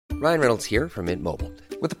Ryan Reynolds here from Mint Mobile.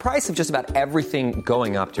 With the price of just about everything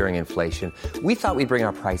going up during inflation, we thought we'd bring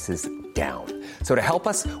our prices down. So to help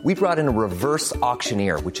us, we brought in a reverse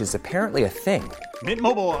auctioneer, which is apparently a thing. Mint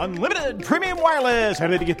Mobile Unlimited Premium Wireless. How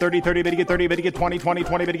to get 30, 30, bit to get 30, bit to get 20, 20,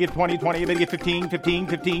 20, bit to get 20, 20, bit to get 15, 15,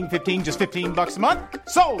 15, 15, just $15 a month?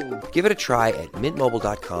 Sold! Give it a try at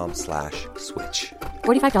mintmobile.com/switch.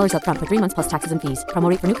 $45 up front for 3 months plus taxes and fees. Promo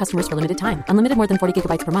rate for new customers for limited time. Unlimited more than 40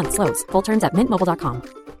 gigabytes per month. Slows full terms at mintmobile.com.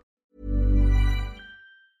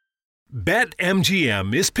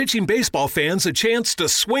 BetMGM is pitching baseball fans a chance to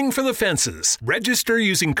swing for the fences. Register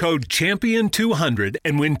using code CHAMPION200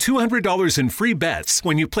 and win $200 in free bets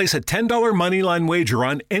when you place a $10 moneyline wager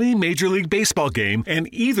on any Major League Baseball game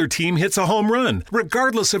and either team hits a home run,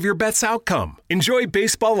 regardless of your bet's outcome. Enjoy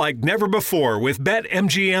baseball like never before with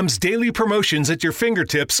BetMGM's daily promotions at your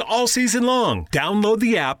fingertips all season long. Download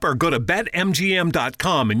the app or go to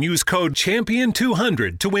BetMGM.com and use code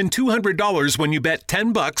CHAMPION200 to win $200 when you bet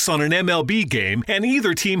 $10 on an MLB game and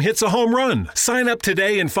either team hits a home run. Sign up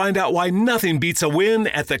today and find out why nothing beats a win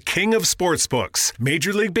at the King of Sportsbooks.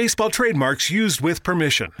 Major League Baseball trademarks used with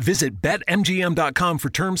permission. Visit BetMGM.com for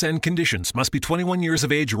terms and conditions. Must be 21 years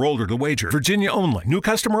of age or older to wager. Virginia only. New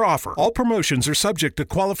customer offer. All promotions are subject to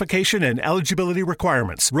qualification and eligibility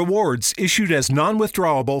requirements. Rewards issued as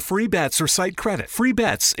non-withdrawable free bets or site credit. Free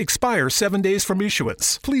bets expire 7 days from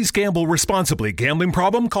issuance. Please gamble responsibly. Gambling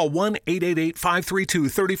problem? Call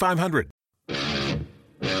 1-888-532-3500.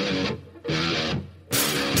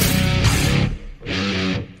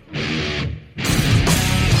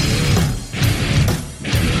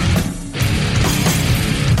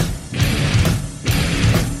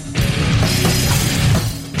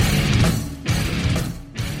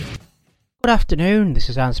 Good afternoon, this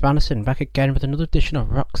is Hans Madison back again with another edition of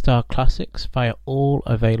Rockstar Classics via all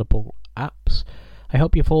available apps. I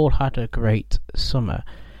hope you've all had a great summer.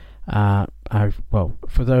 For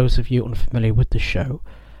those of you unfamiliar with the show,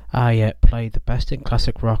 I play the best in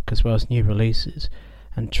classic rock as well as new releases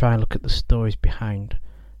and try and look at the stories behind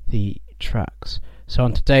the tracks. So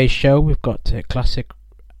on today's show we've got classic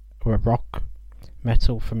rock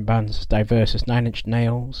metal from bands as diverse as 9 Inch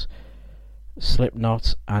Nails,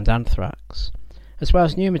 Slipknot and Anthrax, as well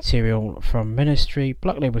as new material from Ministry,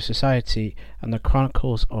 Black Label Society and the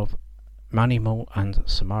Chronicles of Manimal and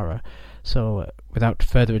Samara. So without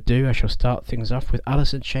further ado, I shall start things off with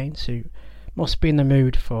Alice in Chains, who must be in the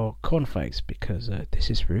mood for cornflakes because this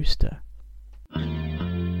is Rooster.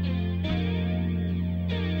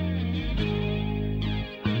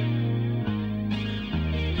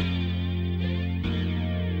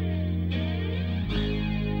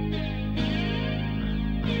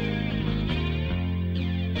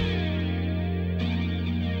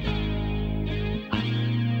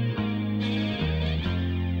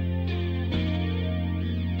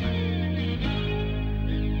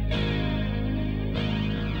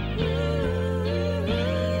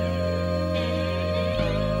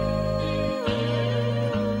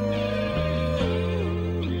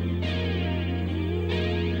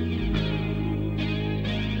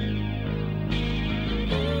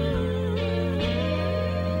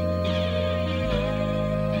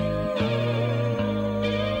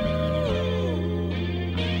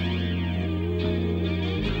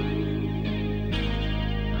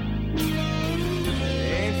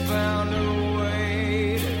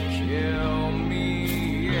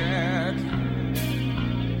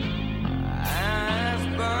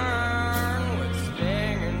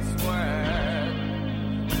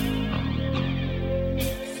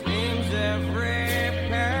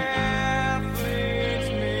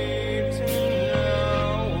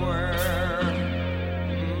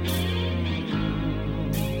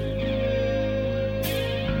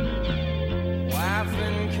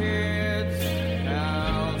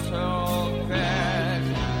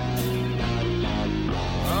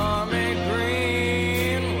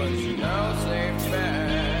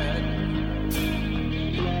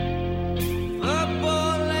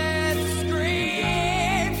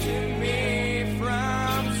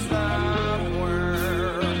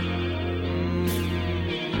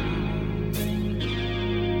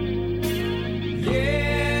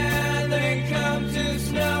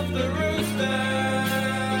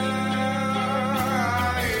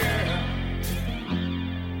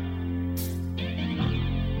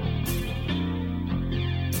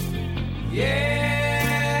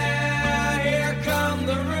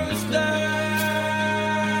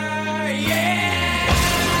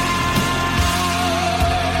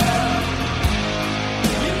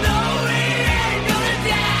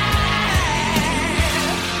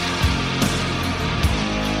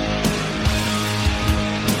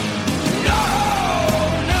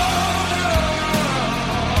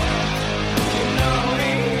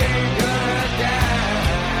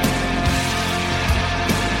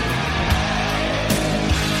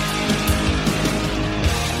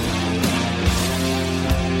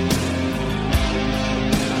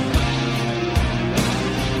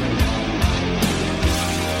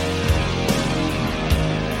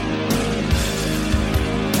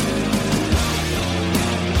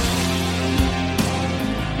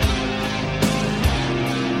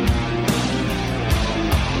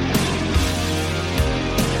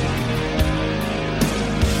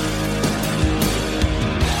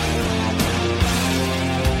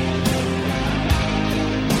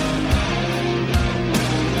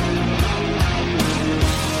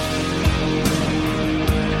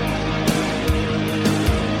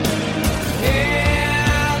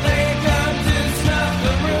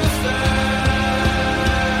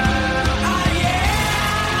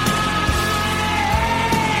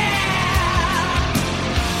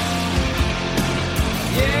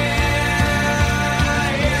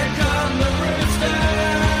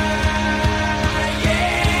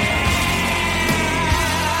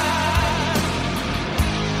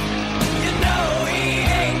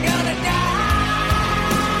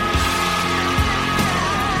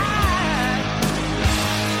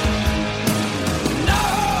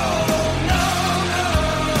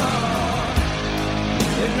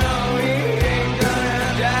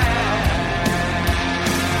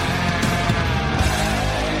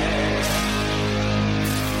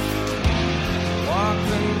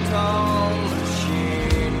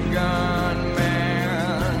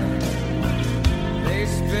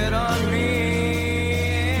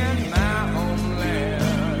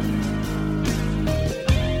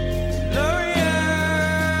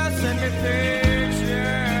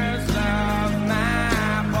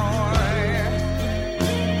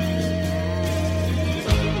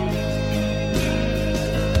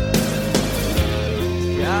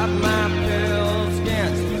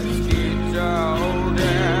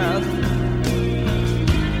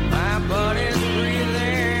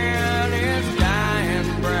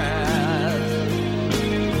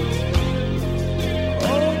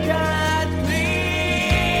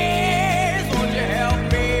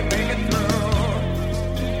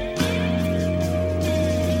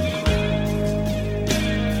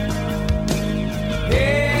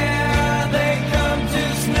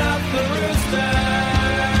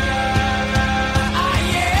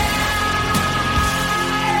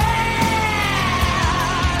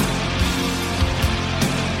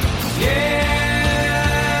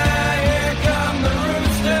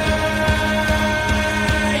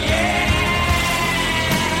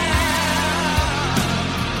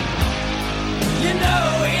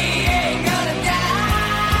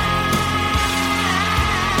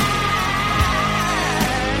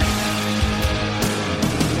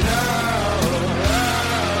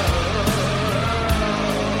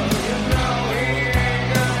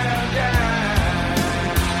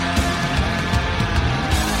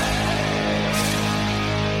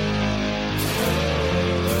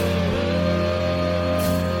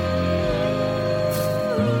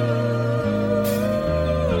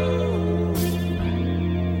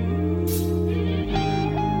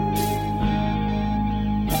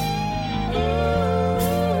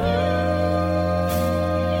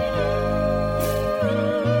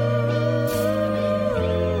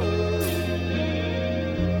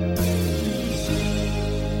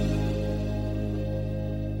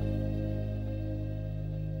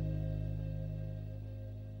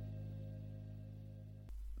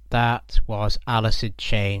 That was Alice in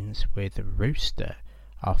Chains with Rooster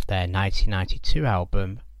off their 1992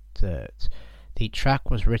 album Dirt. The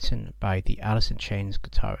track was written by the Alice in Chains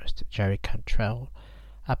guitarist Jerry Cantrell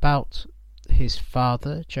about his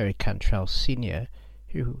father, Jerry Cantrell Sr.,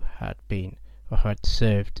 who had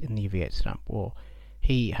served in the Vietnam War.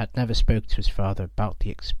 He had never spoken to his father about the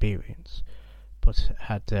experience, but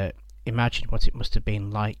had imagined what it must have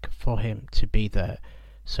been like for him to be there,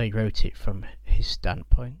 so he wrote it from his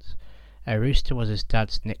standpoint. Rooster was his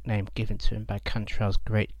dad's nickname given to him by Cantrell's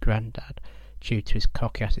great-granddad due to his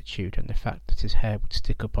cocky attitude and the fact that his hair would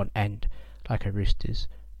stick up on end like a rooster's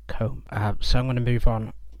comb. So I'm going to move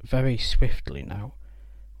on very swiftly now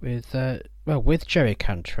with Jerry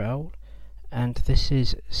Cantrell, and this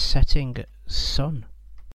is Setting Sun.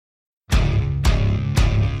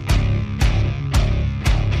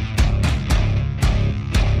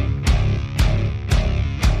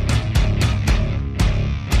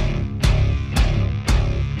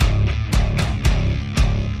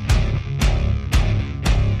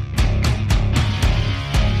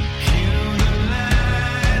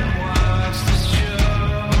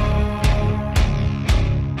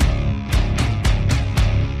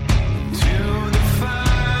 To the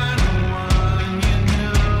final one,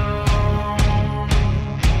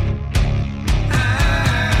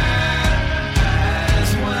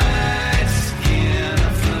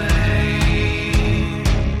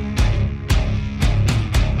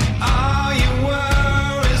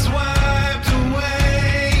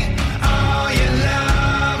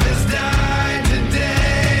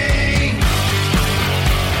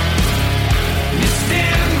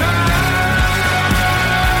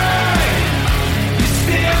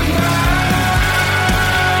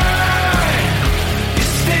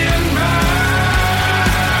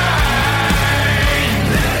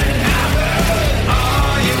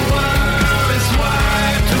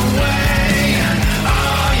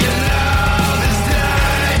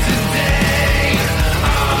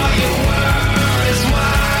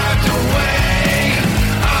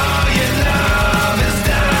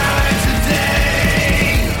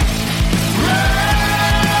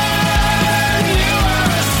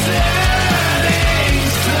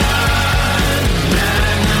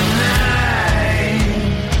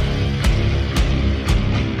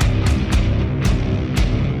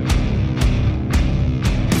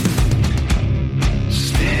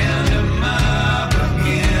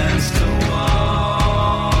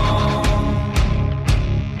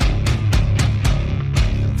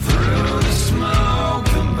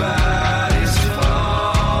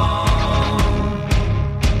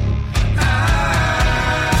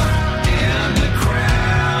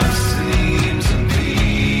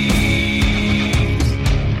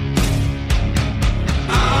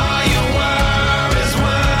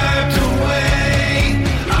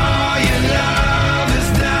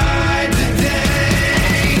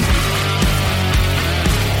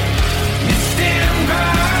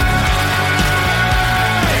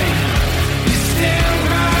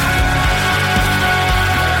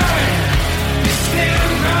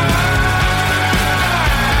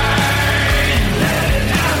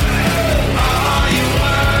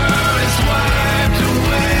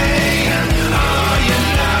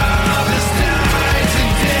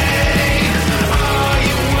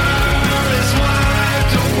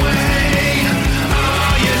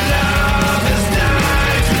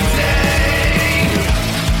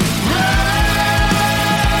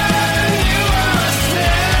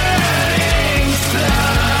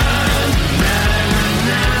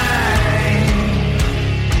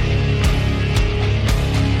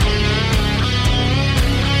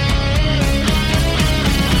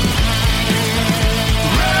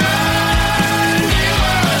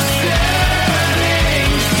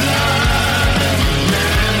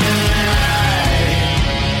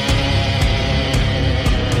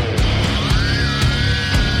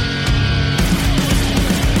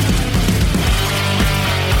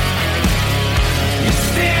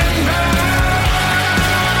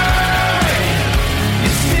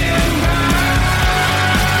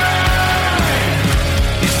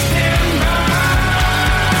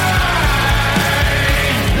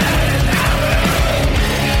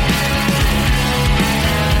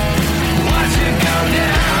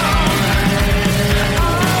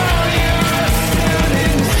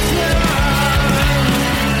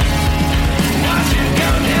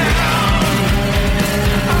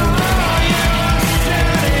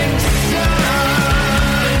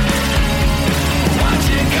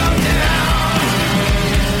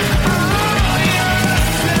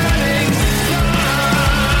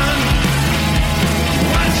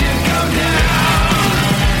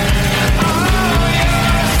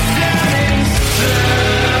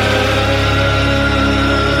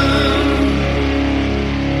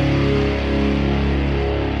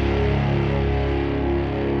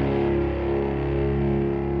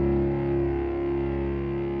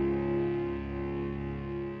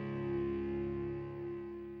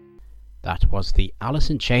 That was the Alice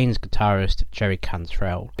in Chains guitarist Jerry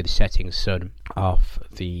Cantrell with the setting sun of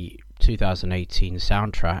the 2018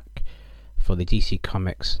 soundtrack for the DC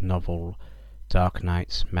Comics novel Dark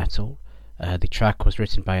Knight's Metal. The track was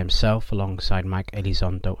written by himself alongside Mike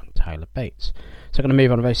Elizondo and Tyler Bates. So I'm going to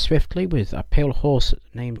move on very swiftly with A Pale Horse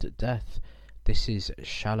Named Death. This is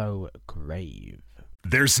Shallow Grave.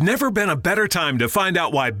 There's never been a better time to find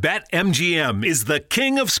out why BetMGM is the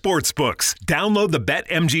king of sportsbooks. Download the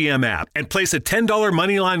BetMGM app and place a $10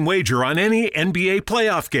 moneyline wager on any NBA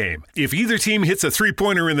playoff game. If either team hits a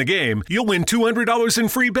three-pointer in the game, you'll win $200 in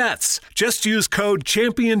free bets. Just use code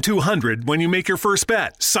CHAMPION200 when you make your first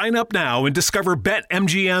bet. Sign up now and discover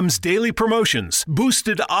BetMGM's daily promotions,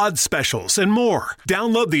 boosted odds specials, and more.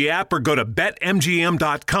 Download the app or go to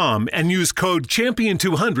BetMGM.com and use code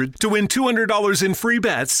CHAMPION200 to win $200 in free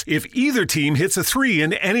bets if either team hits a 3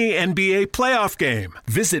 in any NBA playoff game.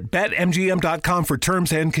 Visit BetMGM.com for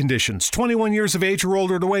terms and conditions. 21 years of age or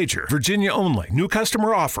older to wager. Virginia only. New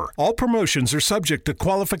customer offer. All promotions are subject to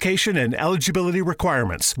qualification and eligibility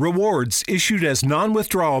requirements. Rewards issued as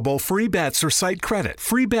non-withdrawable free bets or site credit.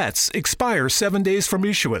 Free bets expire 7 days from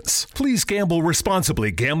issuance. Please gamble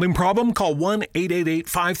responsibly. Gambling problem? Call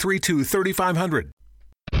 1-888-532-3500.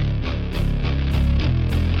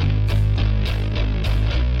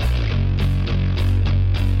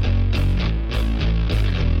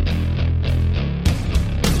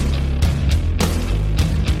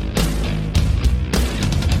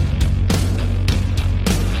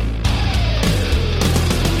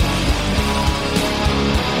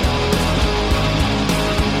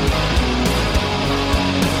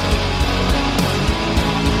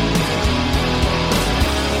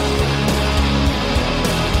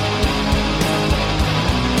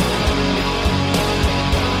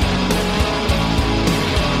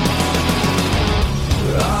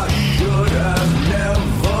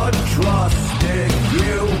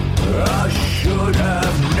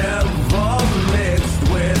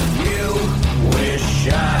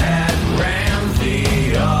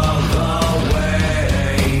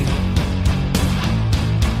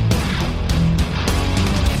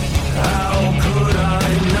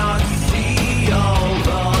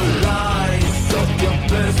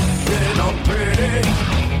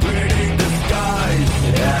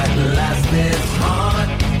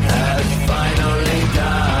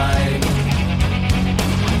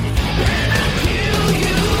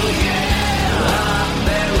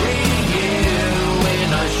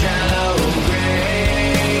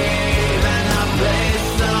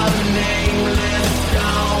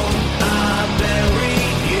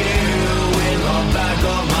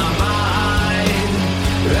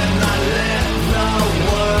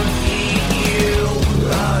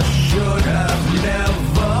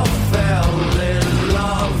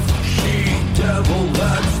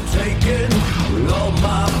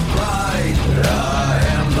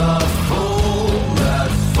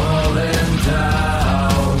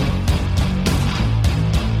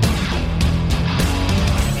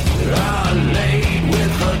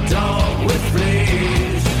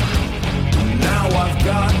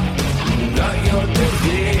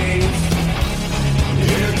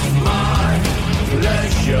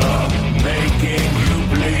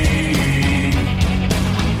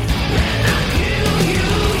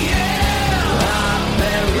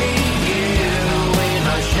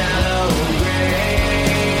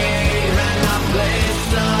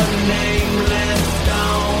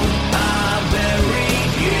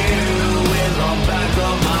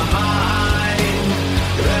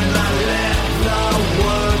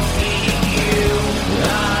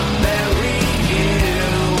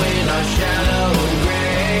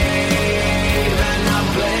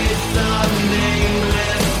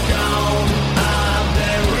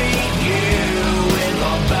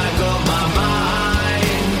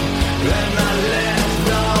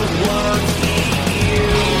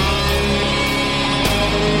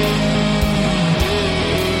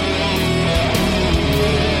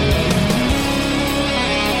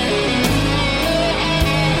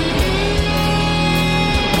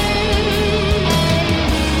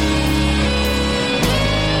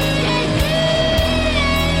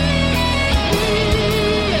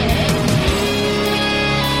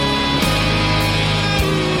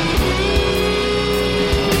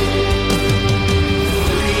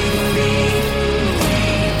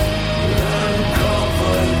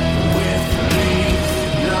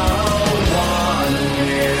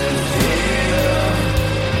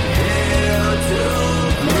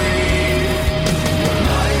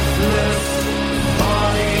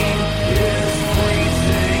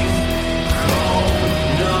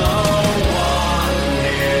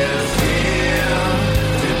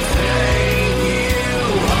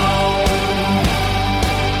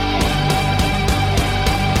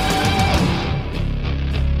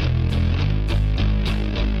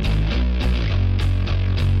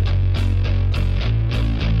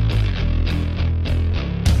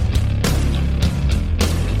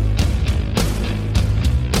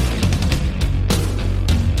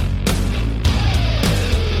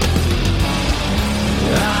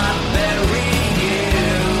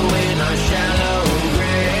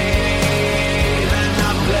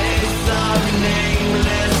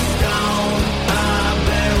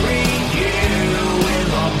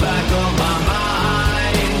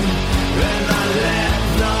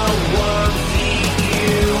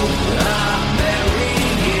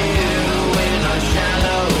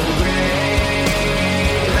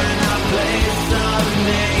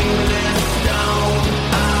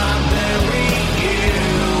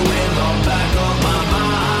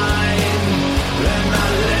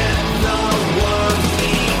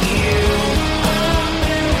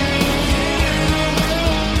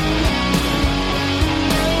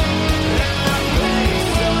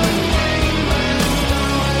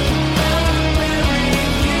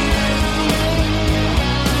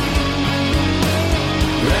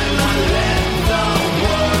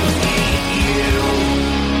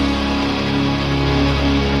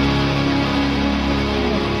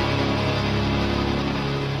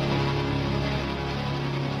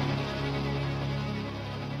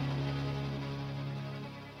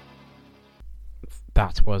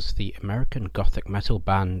 That was the American gothic metal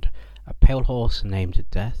band A Pale Horse Named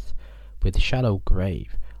Death with Shallow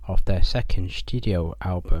Grave off their second studio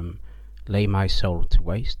album Lay My Soul to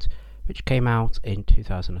Waste, which came out in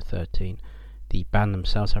 2013. The band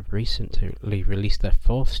themselves have recently released their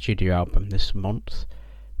fourth studio album this month,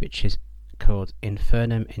 which is called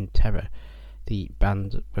Infernum in Terror. The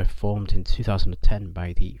band were formed in 2010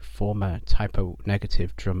 by the former Typo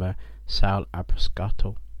Negative drummer Sal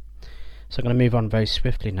Abrascato. So I'm going to move on very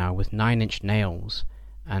swiftly now with 9 Inch Nails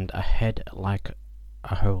and A Head Like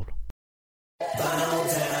a Hole. Bow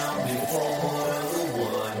down before the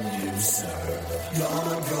one you serve.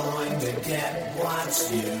 You're going to get what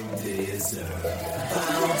you deserve.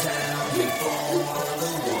 Bow down before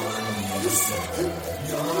the one you serve.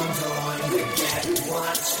 You're going to get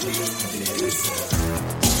what you deserve.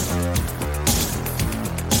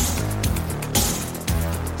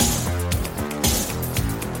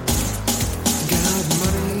 Got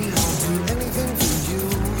money, I'll do anything for you.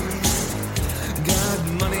 Got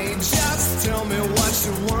money, just tell me what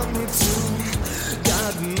you want me to.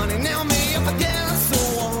 Got money, nail me up against the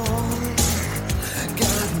wall.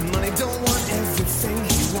 Got money, don't want everything,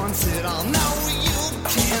 he wants it all. No, you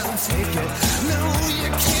can't take it. No, you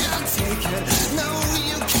can't take it. No,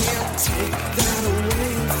 you can't take that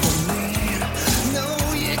away from me. No,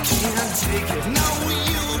 you can't take it. No,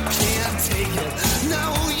 you can't take it. No,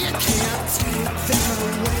 you can't take that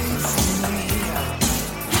away from me.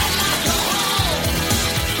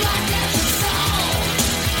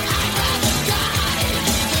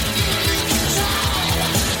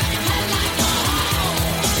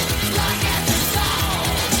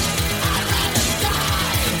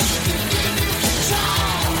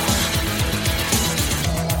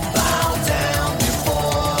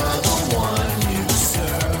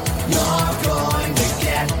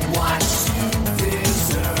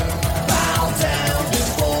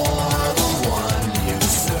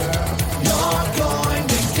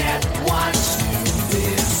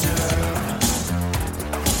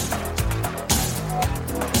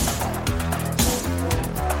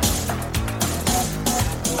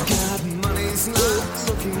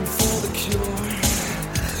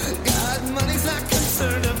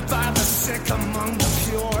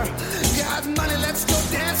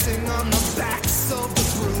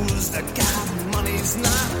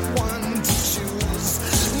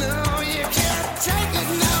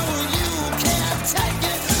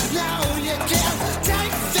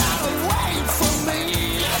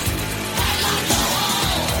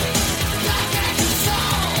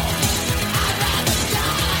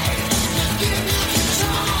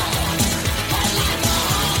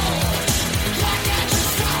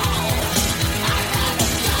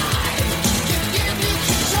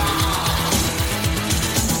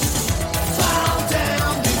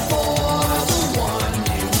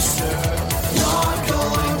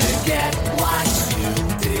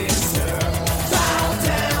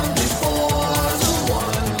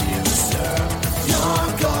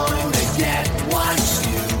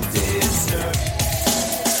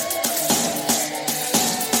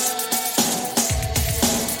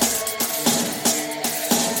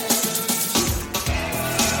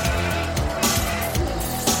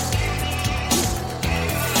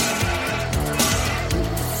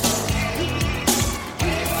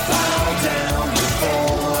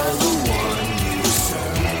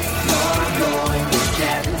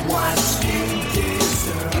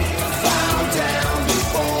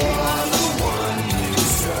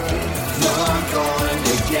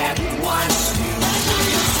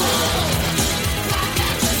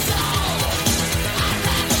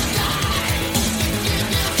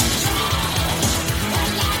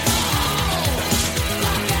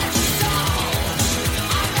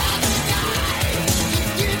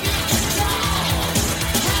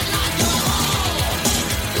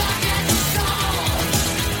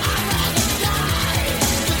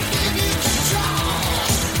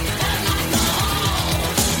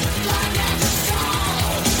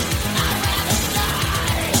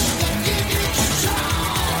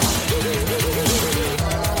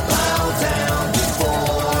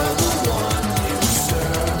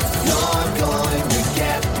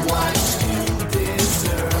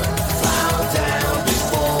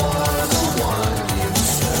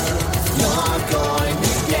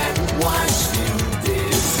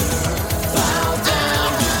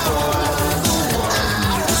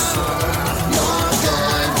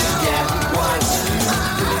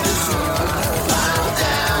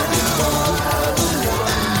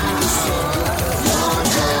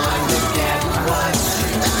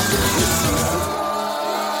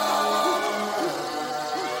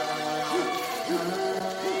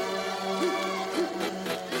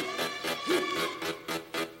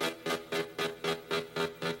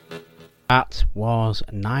 That was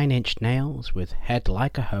 9 Inch Nails with Head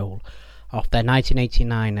Like a Hole off their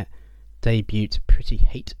 1989 debut Pretty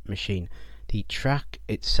Hate Machine. The track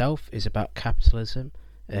itself is about capitalism,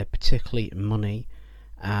 particularly money,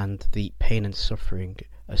 and the pain and suffering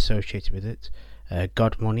associated with it.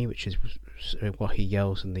 God Money, which is what he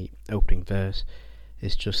yells in the opening verse,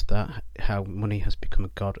 is just that, how money has become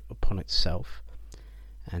a god upon itself.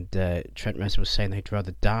 And Trent Reznor was saying he'd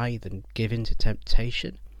rather die than give in to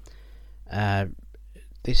temptation.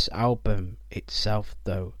 This album itself,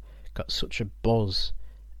 though, got such a buzz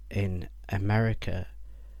in America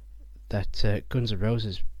that Guns N'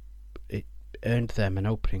 Roses, it earned them an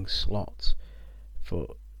opening slot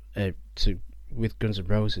for with Guns N'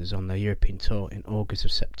 Roses on their European tour in August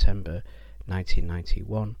of September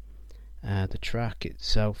 1991. The track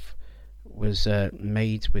itself was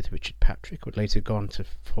made with Richard Patrick, would later go on to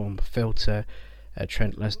form Filter.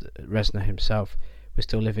 Trent Reznor himself was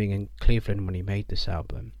still living in Cleveland when he made this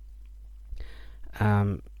album.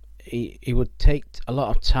 He would take a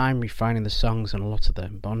lot of time refining the songs on a lot of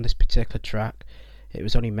them, but on this particular track it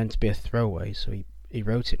was only meant to be a throwaway, so he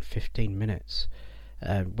wrote it in 15 minutes.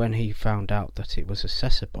 When he found out that it was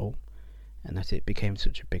accessible and that it became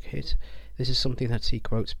such a big hit, this is something that he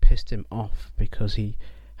quotes pissed him off because he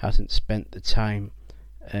hasn't spent the time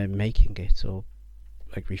making it or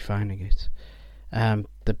like refining it.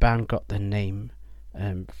 The band got their name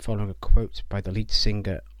following a quote by the lead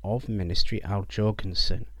singer of Ministry, Al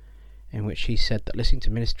Jorgensen, in which he said that listening to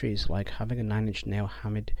Ministry is like having a 9-inch nail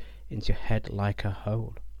hammered into your head like a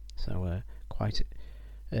hole. So quite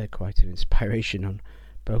an inspiration on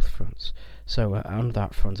both fronts. So on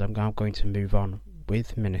that front, I'm now going to move on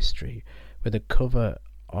with Ministry with a cover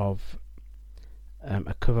of the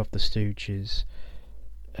Stooges'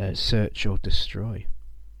 Search or Destroy. To destroy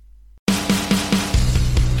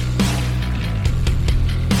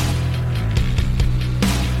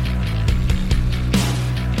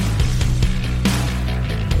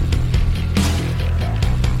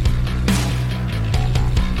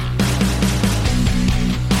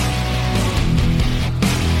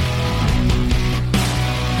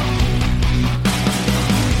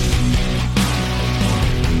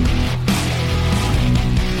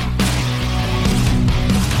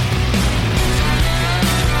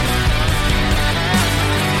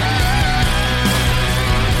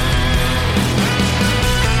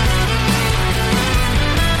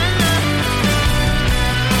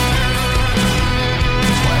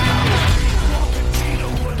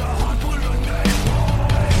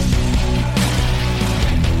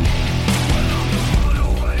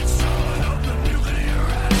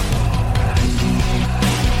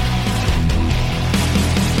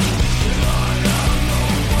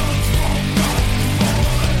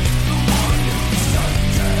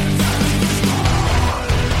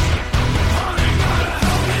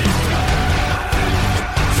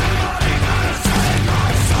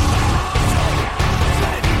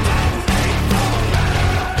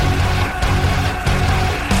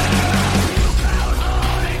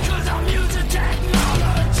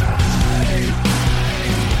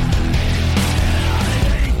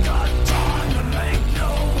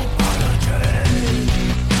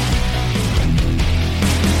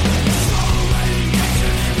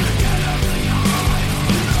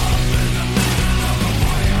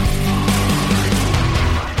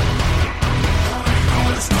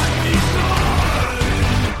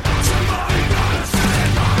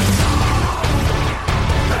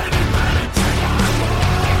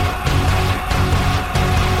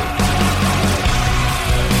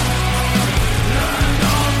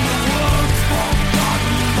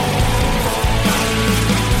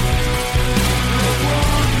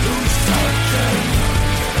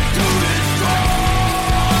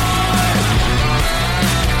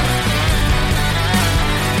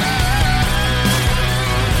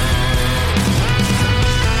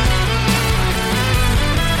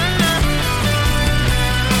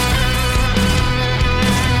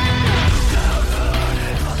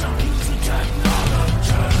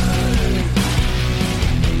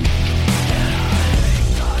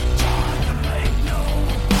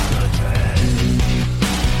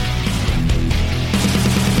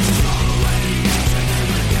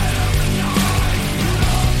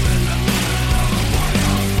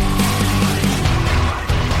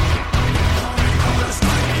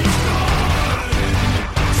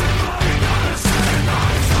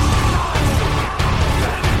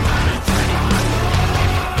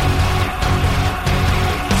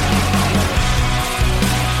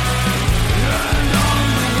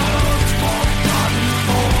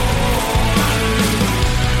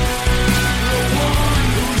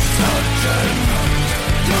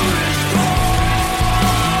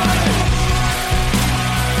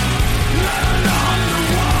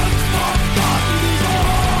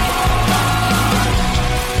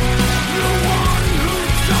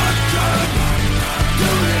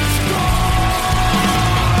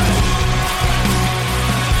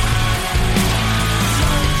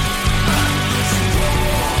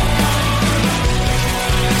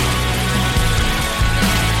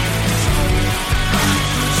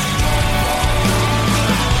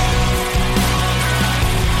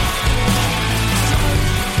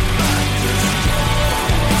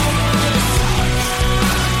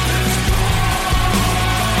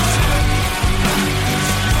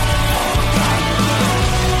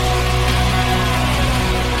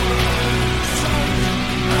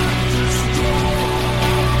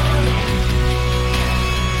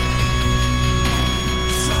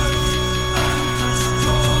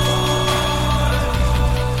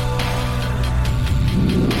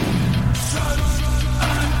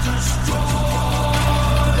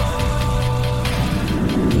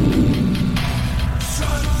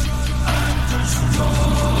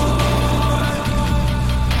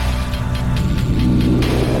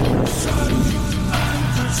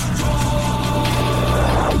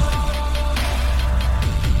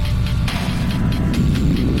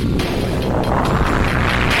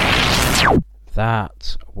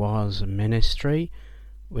was Ministry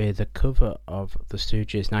with a cover of the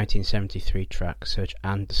Stooges' 1973 track Search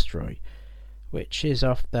and Destroy, which is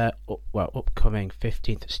off their upcoming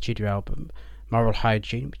 15th studio album Moral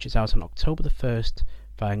Hygiene, which is out on October the 1st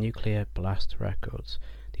via Nuclear Blast Records.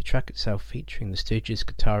 The track itself featuring the Stooges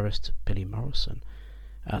guitarist Billy Morrison.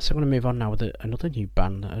 So I'm going to move on now with another new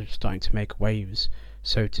band that are starting to make waves,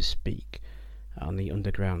 so to speak, on the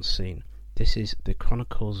underground scene. This is the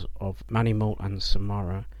Chronicles of Manimal and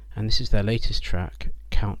Samara, and this is their latest track,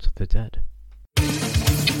 Count the Dead.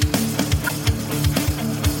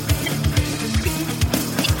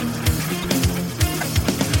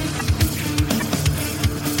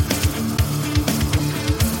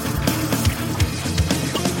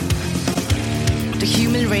 The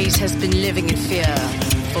human race has been living in fear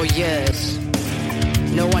for years.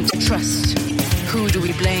 No one to trust. Who do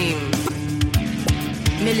we blame?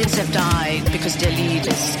 Millions have died because their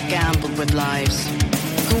leaders gambled with lives.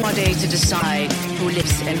 Who are they to decide who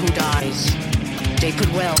lives and who dies? They put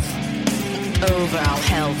wealth over our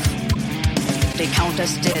health. They count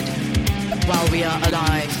us dead while we are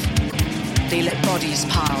alive. They let bodies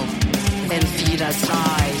pile, then feed us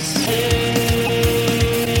lies.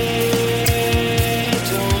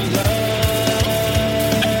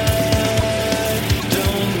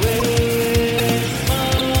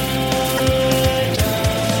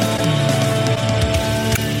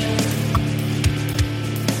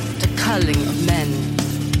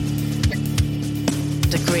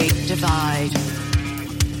 Divide.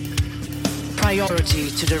 Priority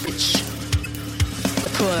to the rich. The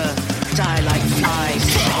poor die like flies.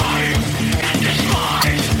 Time and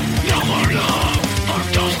despise. No more love for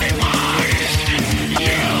those demised.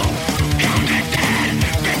 You count the dead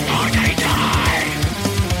before they die.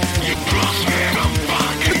 You prosper on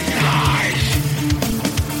fucking lies.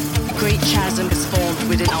 Great chasm is formed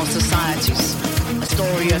within our societies. A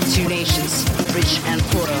story of two nations, rich and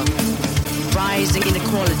poor. Rising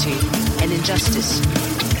inequality and injustice,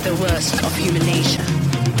 the worst of human nature,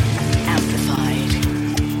 amplified.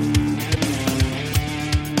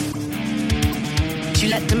 You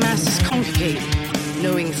let the masses congregate,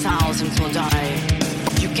 knowing thousands will die.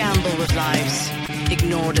 You gamble with lives,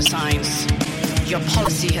 ignore the signs. Your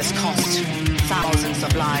policy has cost thousands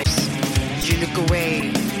of lives. You look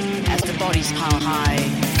away as the bodies pile high.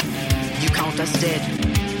 You count us dead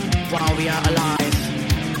while we are alive.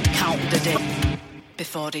 Count the dead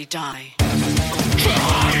before they die.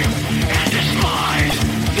 Time and despise.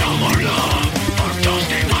 No more love for those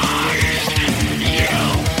demised. You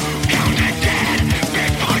count the dead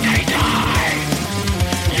before they die.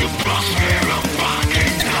 You prosper on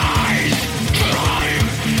fucking lies. Time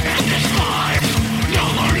and despise. No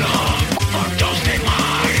more love for those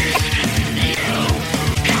demised. You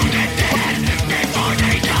count the dead before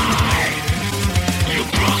they die. You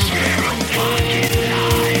prosper on fucking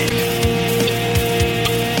lies.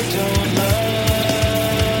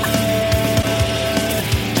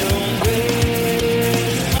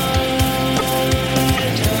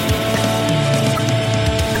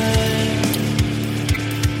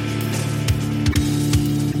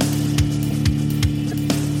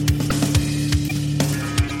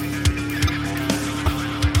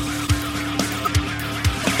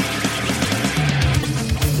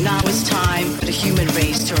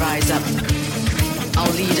 To rise up.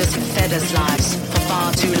 Our leaders have fed us lies for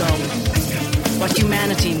far too long. What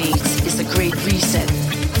humanity needs is a great reset.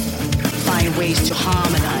 Find ways to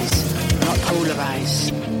harmonize, not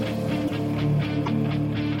polarize.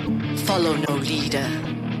 Follow no leader,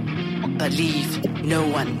 but leave no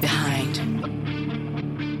one behind.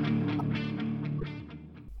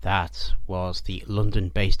 That was the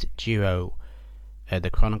London-based duo, the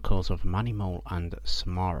Chronicles of Manimal and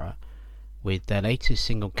Samara, with their latest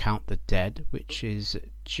single Count the Dead, which is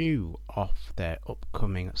due off their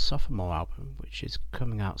upcoming sophomore album, which is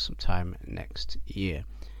coming out sometime next year.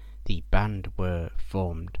 The band were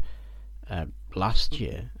formed last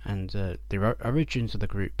year, and the origins of the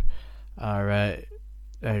group are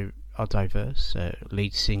diverse.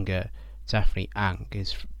 Lead singer Daphne Ang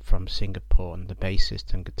is from Singapore, and the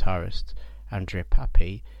bassist and guitarist Andrea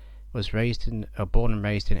Papi was born and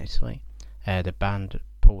raised in Italy. The band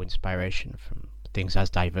pull inspiration from things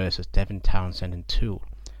as diverse as Devin Townsend and Tool,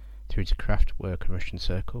 through to Kraftwerk and Russian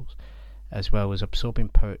circles, as well as absorbing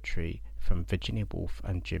poetry from Virginia Woolf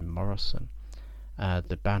and Jim Morrison.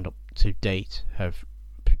 The band up to date have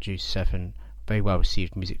produced 7 very well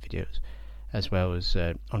received music videos, as well as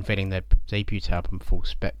unveiling their debut album Full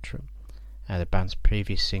Spectrum. The band's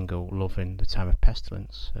previous single Love in the Time of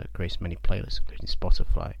Pestilence graced many playlists, including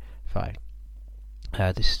Spotify.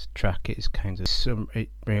 This track is kind of summary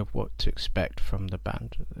of what to expect from the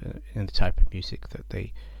band and the type of music that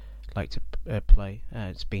they like to play.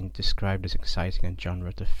 It's been described as exciting and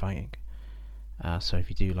genre-defying. So if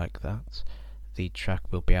you do like that, the track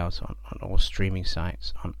will be out on all streaming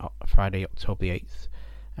sites on Friday, October the 8th,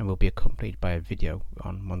 and will be accompanied by a video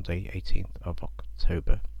on Monday, 18th of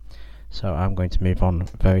October. So I'm going to move on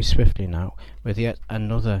very swiftly now with yet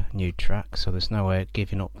another new track. So there's no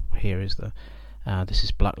giving up here, is there? This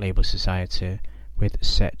is Black Label Society with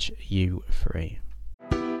Set You Free.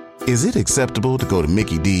 Is it acceptable to go to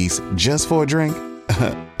Mickey D's just for a drink?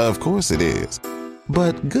 Of course it is.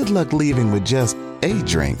 But good luck leaving with just a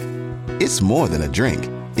drink. It's more than a drink.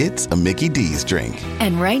 It's a Mickey D's drink.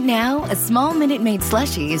 And right now, a small Minute Maid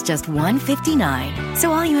slushie is just $1.59.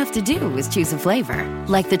 So all you have to do is choose a flavor,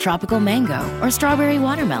 like the tropical mango or strawberry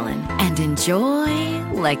watermelon, and enjoy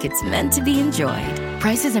like it's meant to be enjoyed.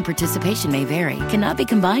 Prices and participation may vary. Cannot be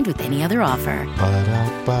combined with any other offer.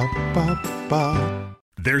 Ba-da-ba-ba-ba.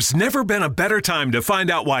 There's never been a better time to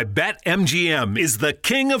find out why BetMGM is the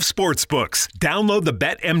king of sportsbooks. Download the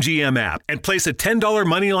BetMGM app and place a $10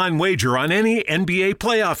 moneyline wager on any NBA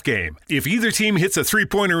playoff game. If either team hits a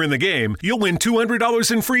three-pointer in the game, you'll win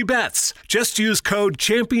 $200 in free bets. Just use code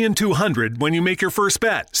CHAMPION200 when you make your first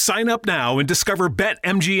bet. Sign up now and discover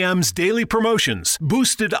BetMGM's daily promotions,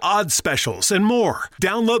 boosted odds specials, and more.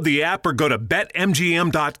 Download the app or go to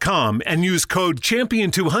BetMGM.com and use code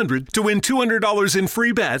CHAMPION200 to win $200 in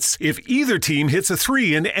free bets if either team hits a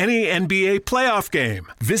 3 in any NBA playoff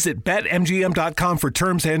game. Visit BetMGM.com for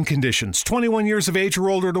terms and conditions. 21 years of age or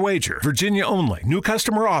older to wager. Virginia only. New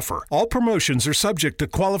customer offer. All promotions are subject to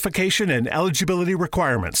qualification and eligibility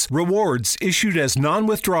requirements. Rewards issued as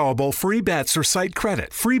non-withdrawable free bets or site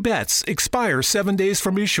credit. Free bets expire 7 days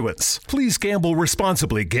from issuance. Please gamble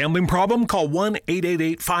responsibly. Gambling problem? Call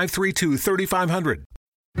 1-888-532-3500.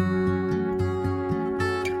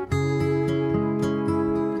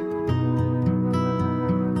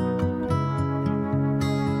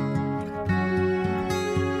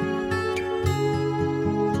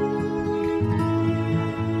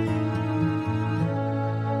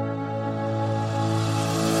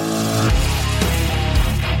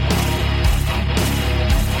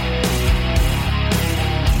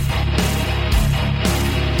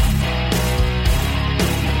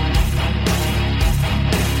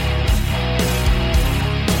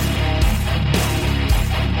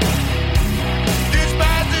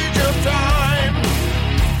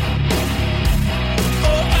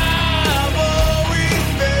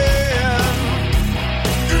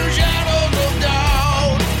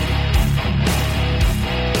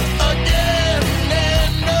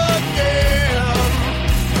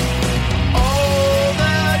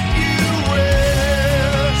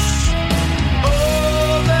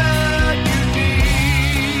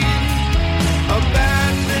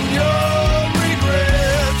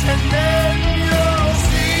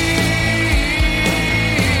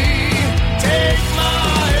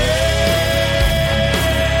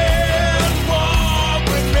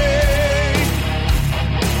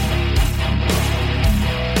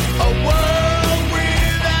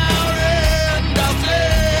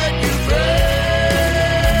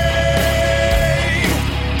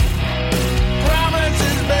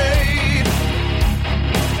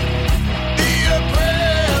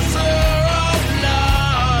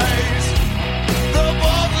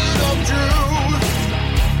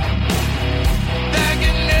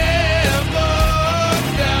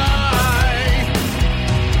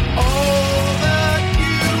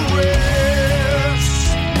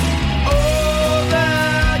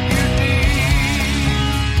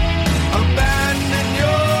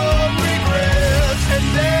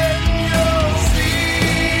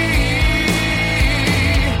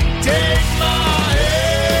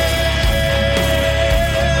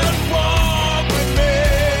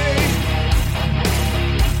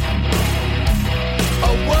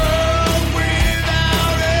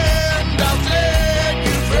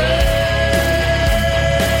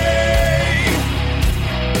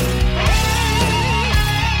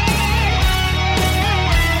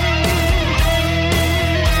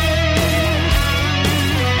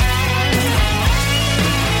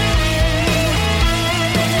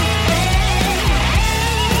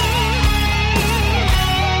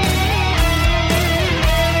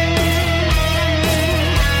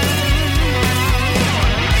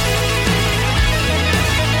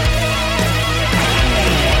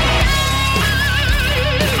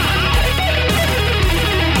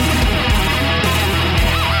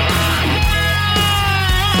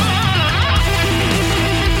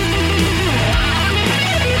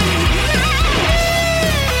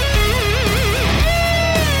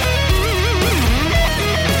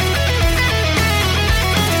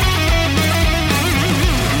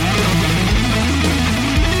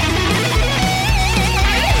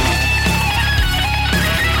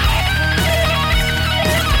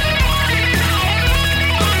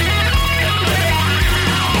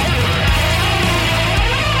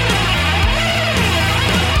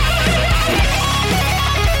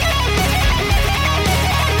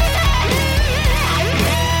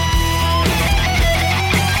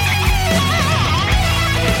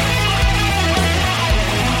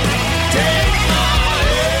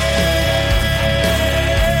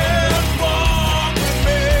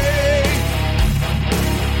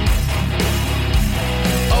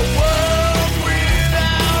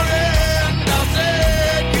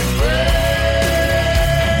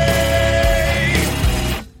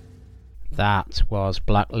 That was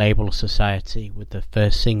Black Label Society with the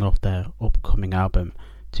first single of their upcoming album,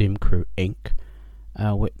 Doom Crew Inc.,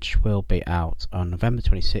 which will be out on November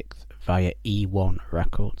 26th via E1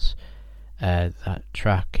 Records. That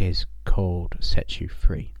track is called Set You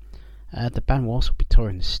Free. The band will also be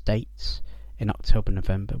touring the States in October,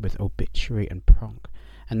 November with Obituary and Prong,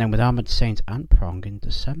 and then with Armored Saints and Prong in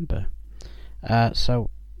December. So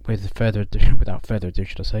without further ado,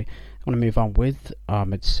 should I say, I want to move on with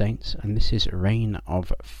Armored Saints, and this is Reign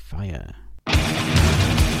of Fire.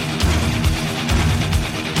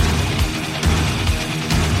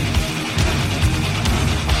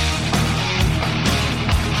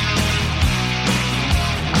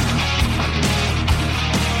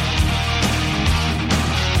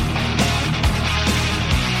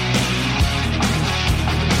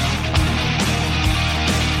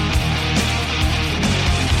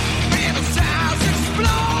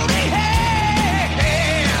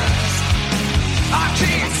 I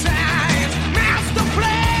can't sign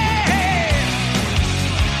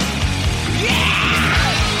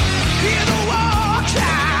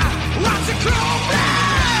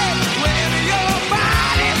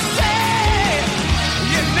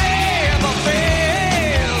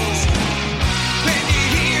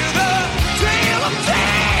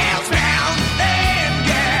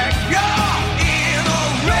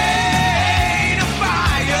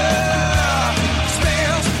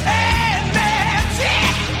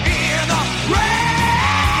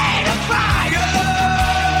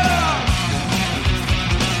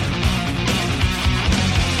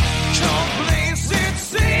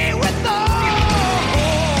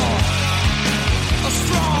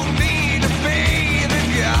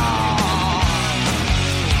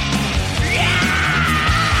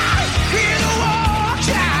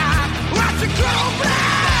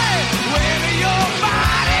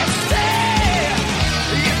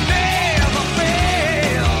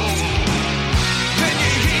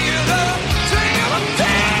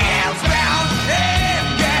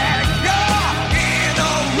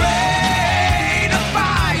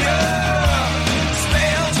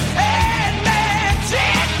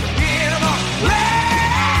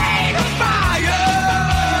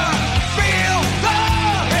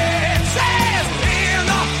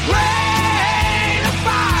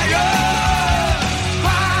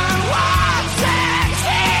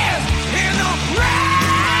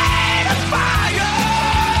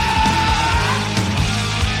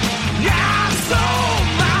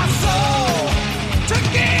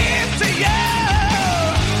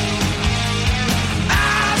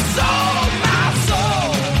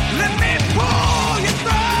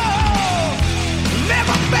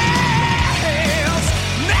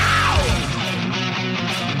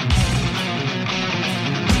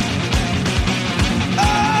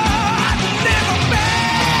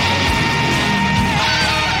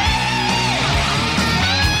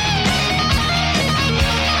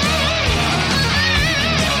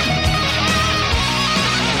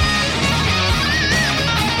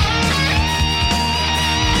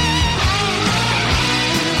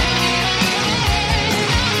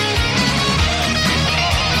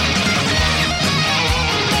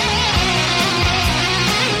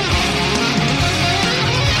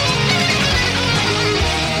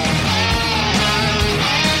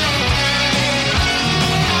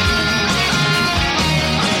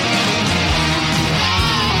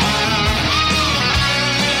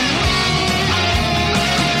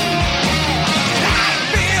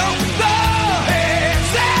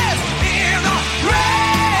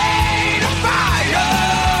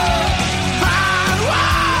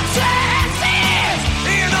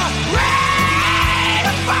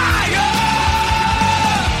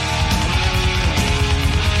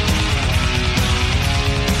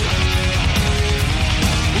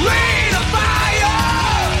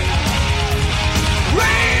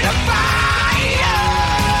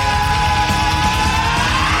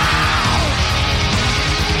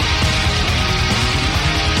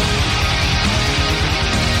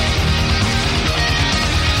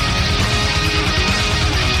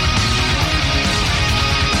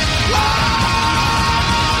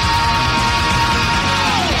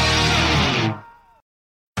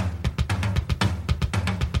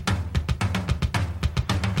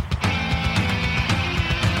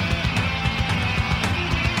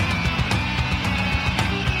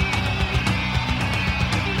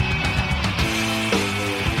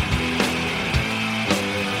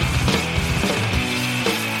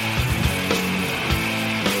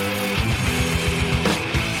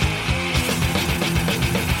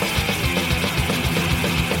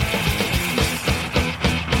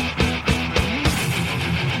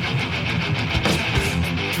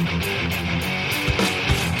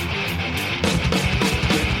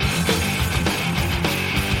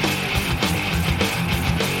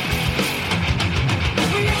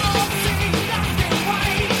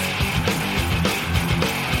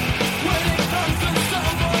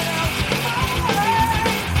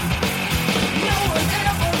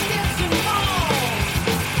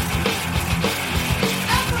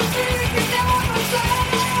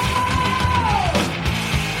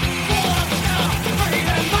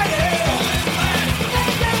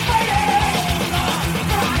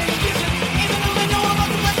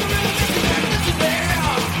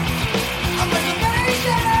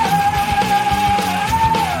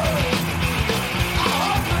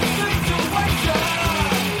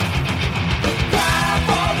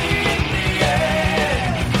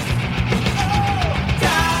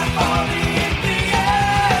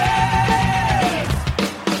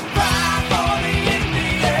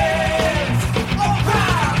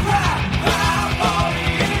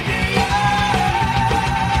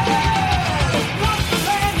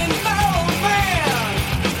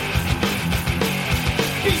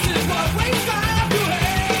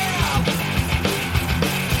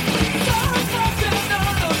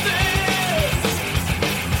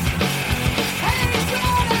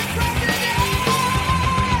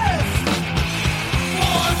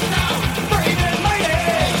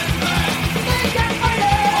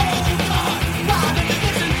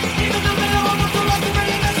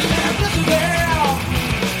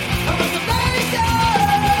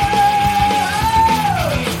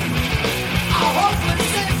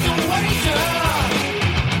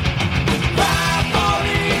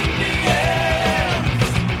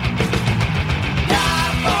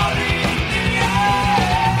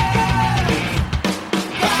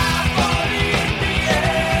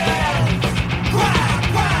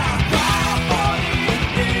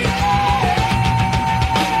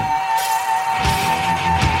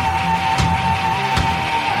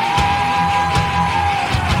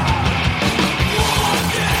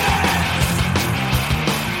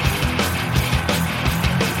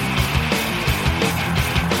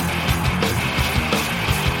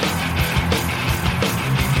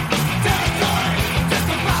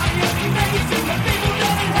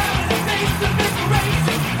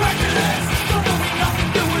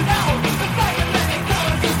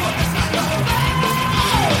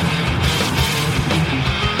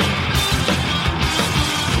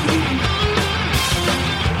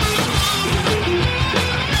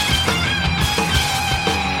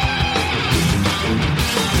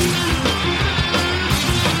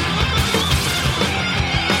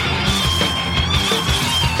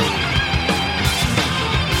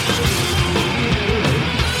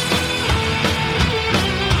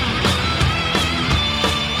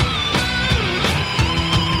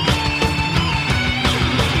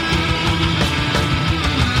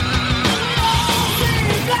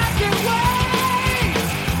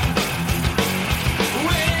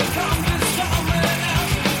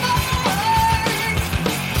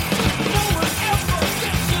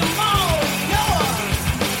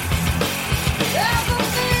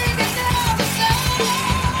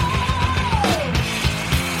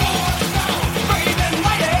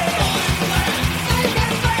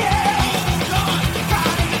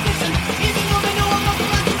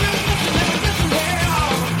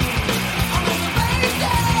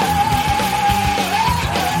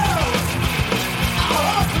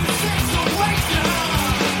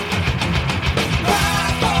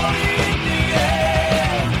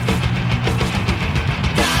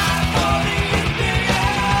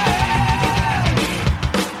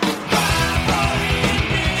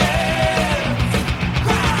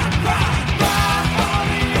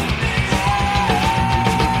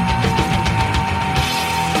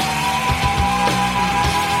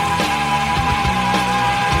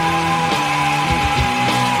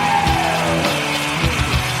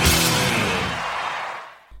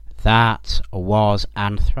was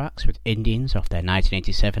Anthrax with Indians off their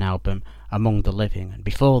 1987 album Among the Living, and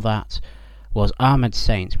before that was Armored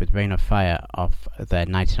Saints with Rain of Fire off their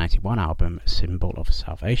 1991 album Symbol of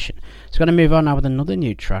Salvation. So we're going to move on now with another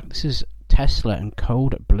new track. This is Tesla and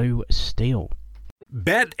Cold Blue Steel.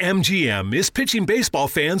 BetMGM is pitching baseball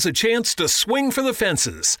fans a chance to swing for the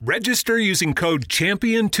fences. Register using code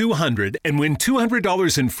CHAMPION200 and win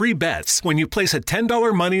 $200 in free bets when you place a $10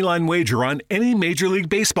 moneyline wager on any Major League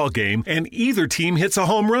Baseball game and either team hits a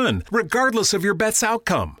home run, regardless of your bet's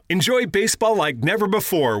outcome. Enjoy baseball like never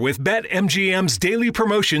before with BetMGM's daily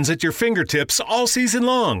promotions at your fingertips all season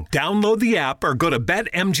long. Download the app or go to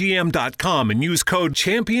BetMGM.com and use code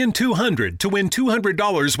CHAMPION200 to win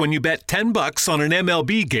 $200 when you bet $10 on an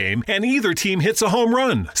MLB game and either team hits a home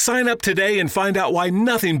run. Sign up today and find out why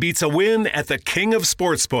nothing beats a win at the King of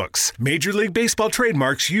Sportsbooks. Major League Baseball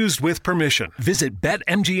trademarks used with permission. Visit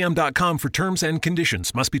BetMGM.com for terms and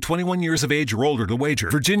conditions. Must be 21 years of age or older to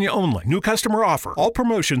wager. Virginia only. New customer offer. All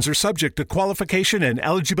promotions are subject to qualification and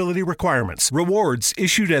eligibility requirements. Rewards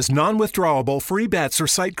issued as non-withdrawable free bets or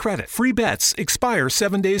site credit. Free bets expire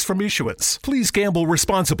 7 days from issuance. Please gamble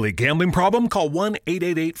responsibly. Gambling problem? Call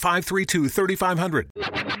 1-888-532-3500.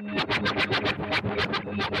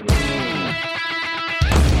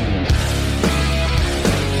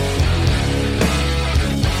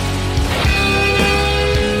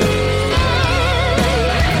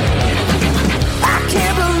 I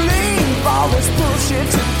can't believe all this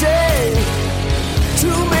bullshit today.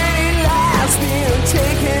 Too many lives being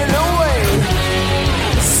taken away.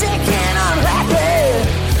 Sick and unhappy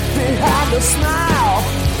behind the smile.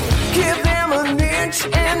 Give them an inch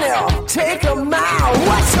and they'll take a mile.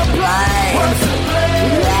 What's the blame?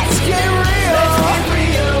 Let's get real.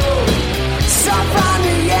 Some find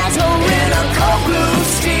the answer in a cold blue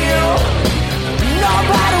steel.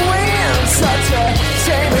 Nobody wins, such a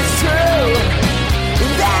shame it's true.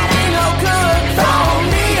 That ain't no good for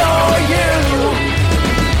me or you.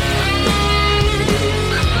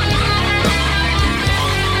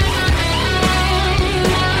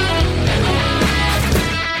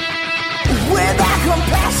 Without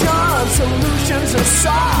compassion, solutions are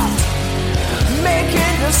sought.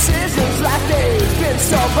 Making decisions like they've been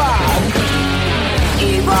so bad.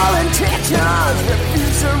 Evil intentions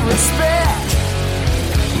refuse to respect.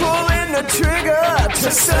 Pulling the trigger to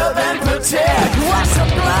serve and protect. What's the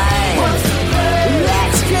blame?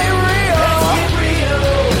 Let's get real.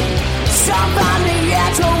 Somebody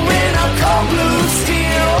had to win a cold blue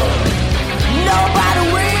steel. Nobody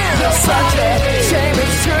wins, such a shame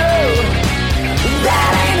it's true.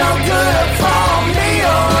 That ain't no good for me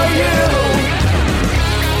or you.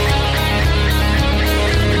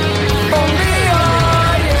 For me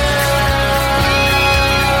or you.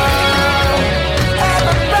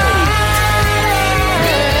 Everybody,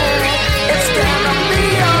 it's gonna be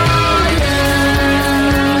on you.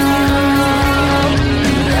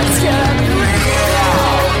 Let's get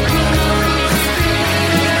real.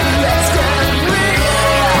 Let's get real.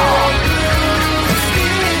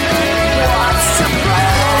 What's the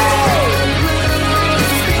blame?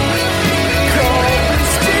 Cold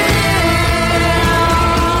steel.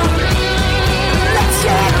 Let's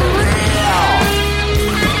get real.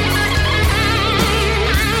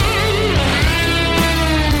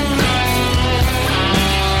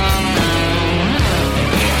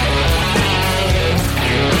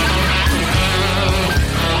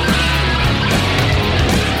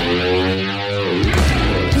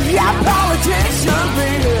 Yeah, politicians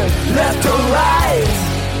being left or right.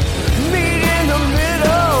 Meet in the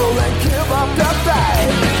middle and give up the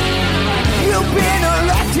fight. You've been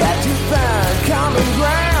elected to find common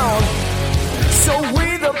ground, so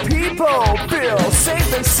we the people feel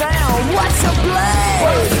safe and sound. What's the blame?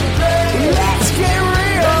 Let's get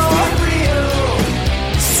real.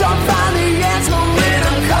 Some find the answer in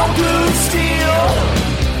a cold blue steel.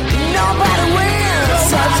 Nobody wins,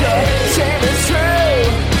 such a shame it's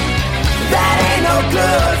true. That ain't no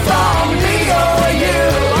good for me or you.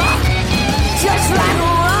 Just like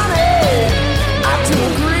Ronnie, I do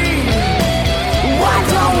agree. Why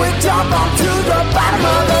don't we dump them to the bottom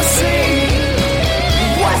of the sea?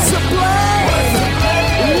 What's the blame?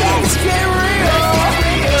 Let's get real.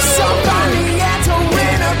 Somebody had to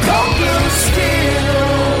win a cold blue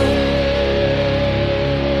steel.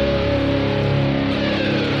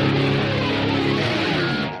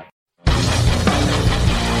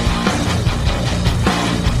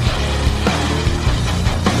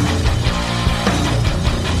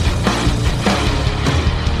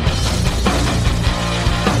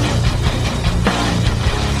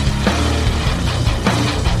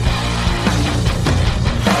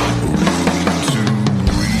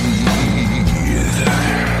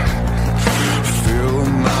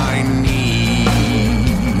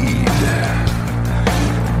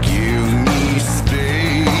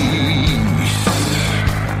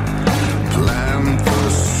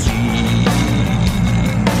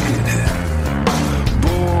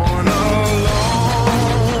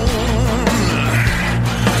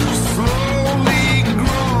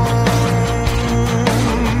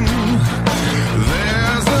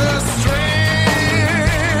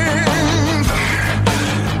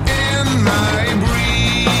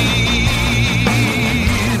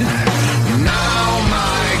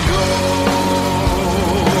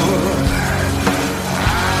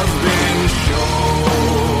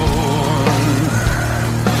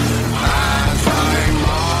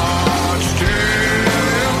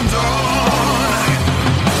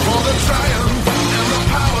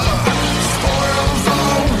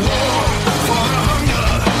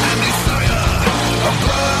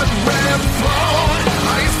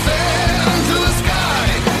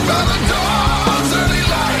 by the dawn's early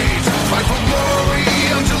light. Fight for glory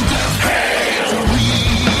until death hails me.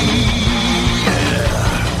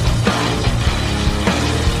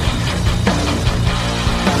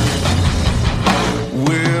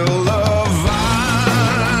 Will the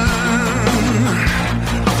vine,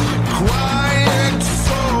 quiet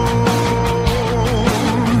soul,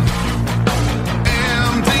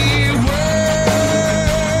 empty words,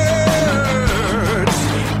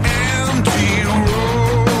 empty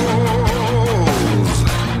roads,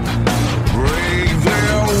 break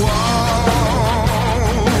their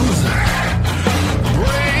walls,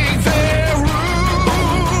 break their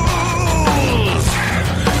rules,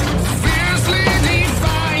 fiercely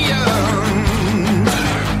defiant,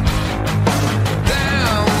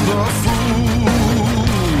 down the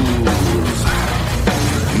fools.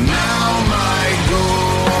 Now my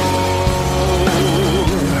goal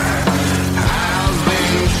has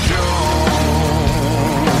been shown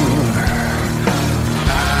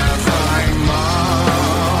as I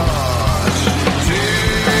march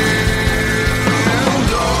till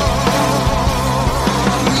dawn.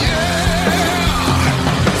 Yeah,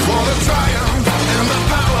 for the triumph and the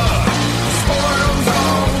power, spoils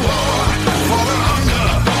of war, for the hunger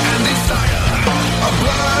and desire, a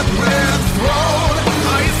blood-red throne. I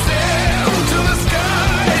ascend to the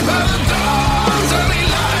sky by the dawn's early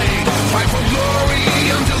light. Fight for glory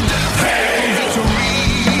until death hails victory.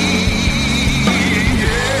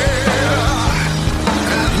 Yeah,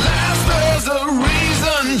 at last there's a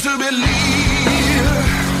reason to believe,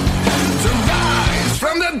 to rise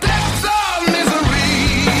from the depths of misery.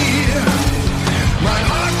 My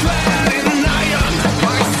heart clad in iron,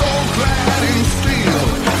 my soul clad in steel,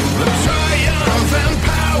 the triumph and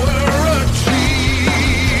power achieved.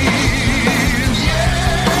 Yeah.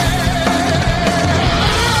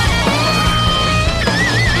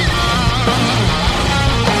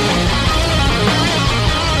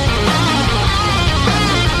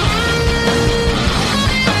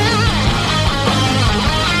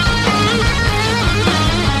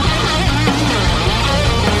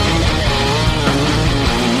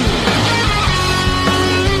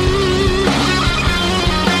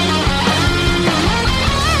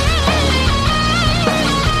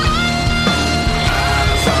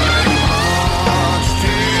 As I march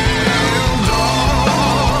till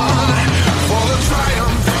dawn, for the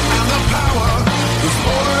triumph and the power, the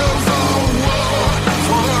spoils of war,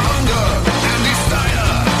 for the hunger and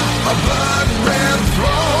desire, a blood-red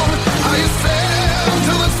throne. I ascend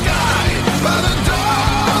to the sky by the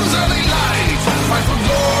dawn's early light. Fight for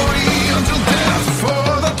glory until death, for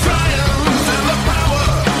the triumph and the power,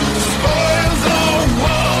 the spoils of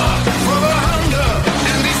war, for the hunger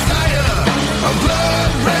and desire, a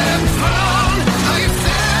blood-red throne. I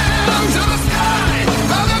ascend to the sky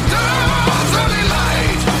by the dawn's early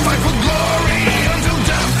light. Fight for glory until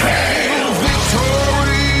death hails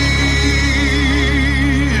victory.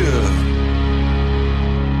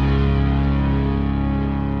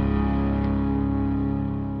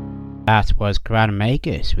 That was Grand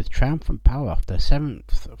Magus with Triumphant Power off the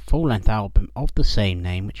 7th full-length album of the same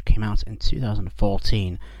name, which came out in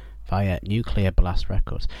 2014 via Nuclear Blast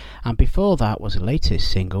Records. And before that was the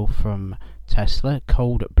latest single from Tesla,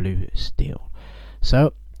 Cold Blue Steel.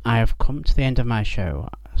 So I have come to the end of my show.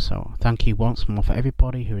 So thank you once more for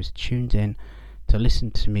everybody who has tuned in to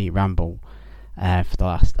listen to me ramble for the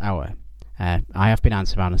last hour. I have been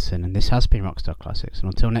Anson Anderson, and this has been Rockstar Classics. And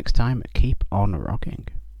until next time, keep on rocking.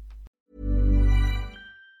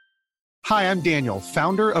 Hi, I'm Daniel,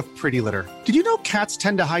 founder of Pretty Litter. Did you know cats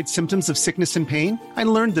tend to hide symptoms of sickness and pain? I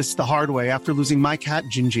learned this the hard way after losing my cat,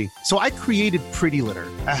 Gingy. So I created Pretty Litter,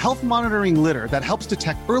 a health monitoring litter that helps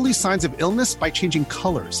detect early signs of illness by changing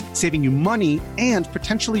colors, saving you money and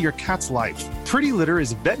potentially your cat's life. Pretty Litter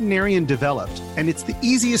is veterinarian developed, and it's the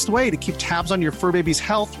easiest way to keep tabs on your fur baby's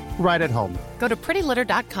health right at home. Go to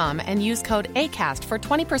prettylitter.com and use code ACAST for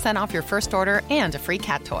 20% off your first order and a free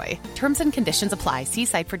cat toy. Terms and conditions apply. See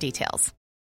site for details.